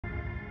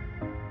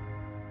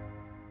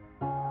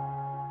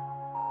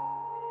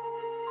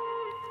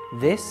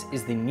This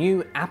is the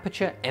new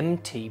Aputure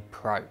MT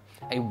Pro,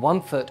 a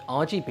 1-foot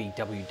RGB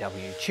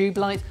WW tube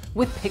light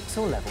with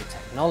pixel level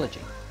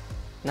technology.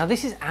 Now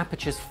this is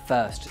Aputure's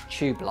first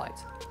tube light.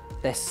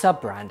 Their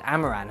sub-brand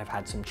Amaran have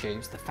had some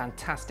tubes, the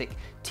fantastic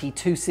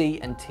T2C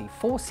and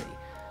T4C,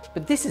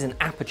 but this is an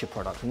Aputure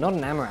product, not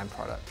an Amaran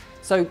product.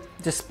 So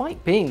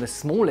despite being the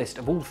smallest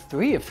of all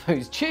three of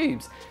those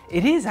tubes,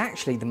 it is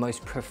actually the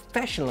most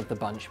professional of the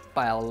bunch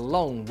by a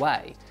long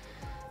way.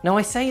 Now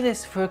I say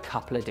this for a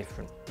couple of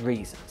different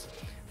reasons.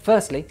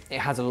 Firstly, it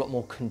has a lot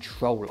more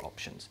control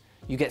options.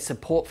 You get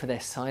support for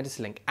their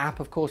Sidus-Link app,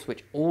 of course,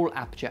 which all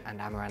Aputure and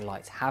Amaran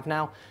lights have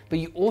now, but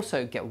you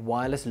also get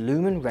wireless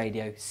Lumen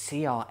Radio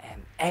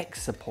CRMX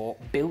support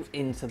built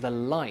into the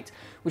light,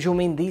 which will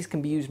mean these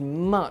can be used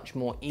much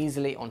more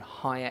easily on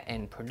higher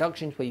end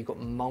productions where you've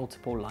got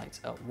multiple lights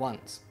at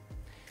once.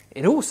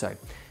 It also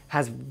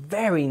has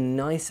very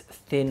nice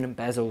thin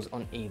bezels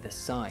on either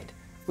side,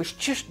 which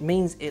just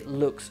means it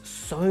looks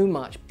so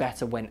much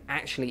better when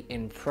actually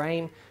in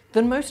frame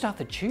than most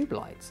other tube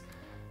lights.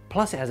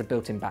 Plus it has a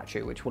built-in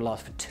battery which will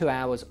last for 2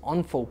 hours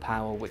on full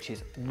power, which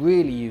is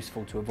really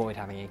useful to avoid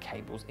having any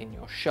cables in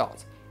your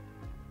shot.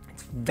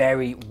 It's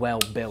very well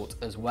built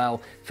as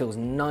well, feels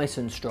nice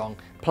and strong,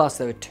 plus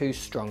there are 2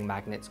 strong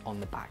magnets on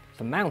the back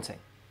for mounting.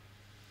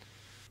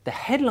 The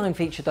headline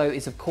feature though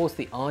is of course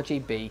the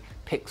RGB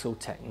pixel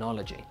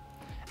technology.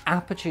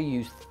 Aputure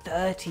used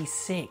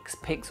 36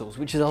 pixels,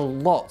 which is a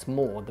lot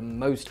more than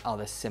most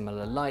other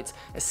similar lights,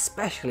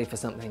 especially for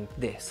something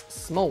this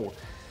small.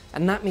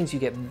 And that means you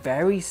get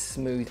very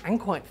smooth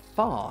and quite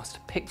fast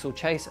pixel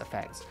chase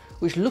effects,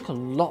 which look a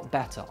lot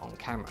better on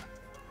camera.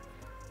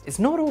 It's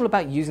not all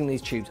about using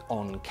these tubes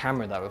on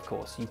camera though, of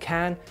course. You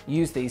can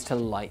use these to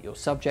light your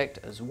subject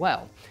as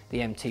well.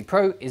 The MT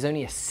Pro is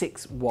only a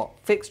 6-watt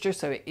fixture,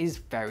 so it is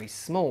very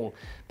small,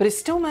 but it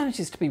still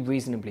manages to be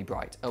reasonably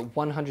bright at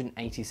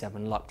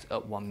 187 lux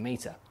at 1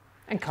 meter.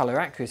 And color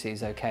accuracy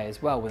is okay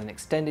as well, with an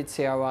extended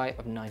CRI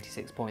of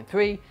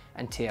 96.3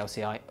 and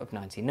TLCI of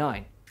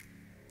 99.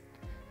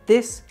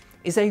 This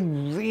is a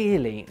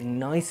really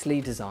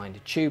nicely designed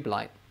tube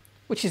light,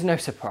 which is no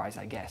surprise,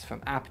 I guess. From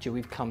Aputure,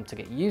 we've come to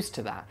get used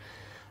to that.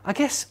 I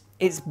guess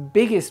its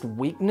biggest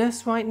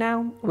weakness right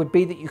now would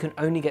be that you can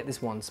only get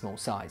this one small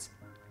size.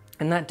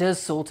 And that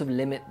does sort of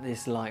limit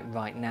this light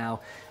right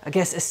now. I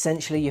guess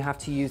essentially you have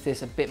to use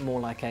this a bit more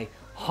like a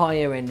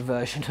higher end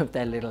version of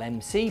their little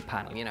MC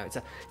panel. You know,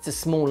 it's a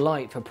small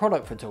light for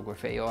product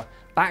photography or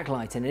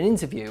backlight in an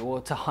interview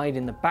or to hide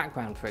in the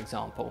background, for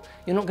example.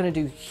 You're not going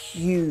to do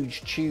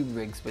huge tube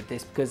rigs with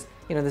this because,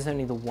 you know, there's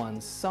only the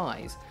one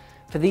size.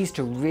 For these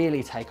to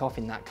really take off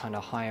in that kind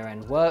of higher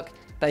end work,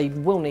 they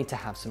will need to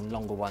have some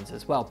longer ones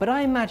as well. But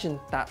I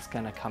imagine that's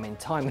going to come in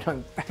time, and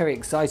I'm very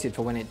excited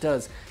for when it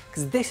does,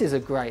 because this is a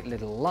great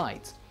little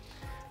light.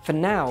 For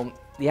now,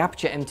 the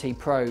Aputure MT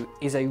Pro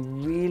is a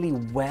really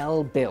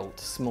well built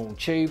small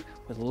tube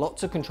with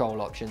lots of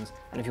control options,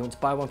 and if you want to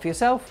buy one for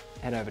yourself,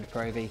 head over to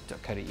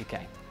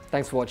proev.co.uk.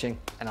 Thanks for watching,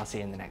 and I'll see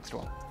you in the next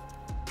one.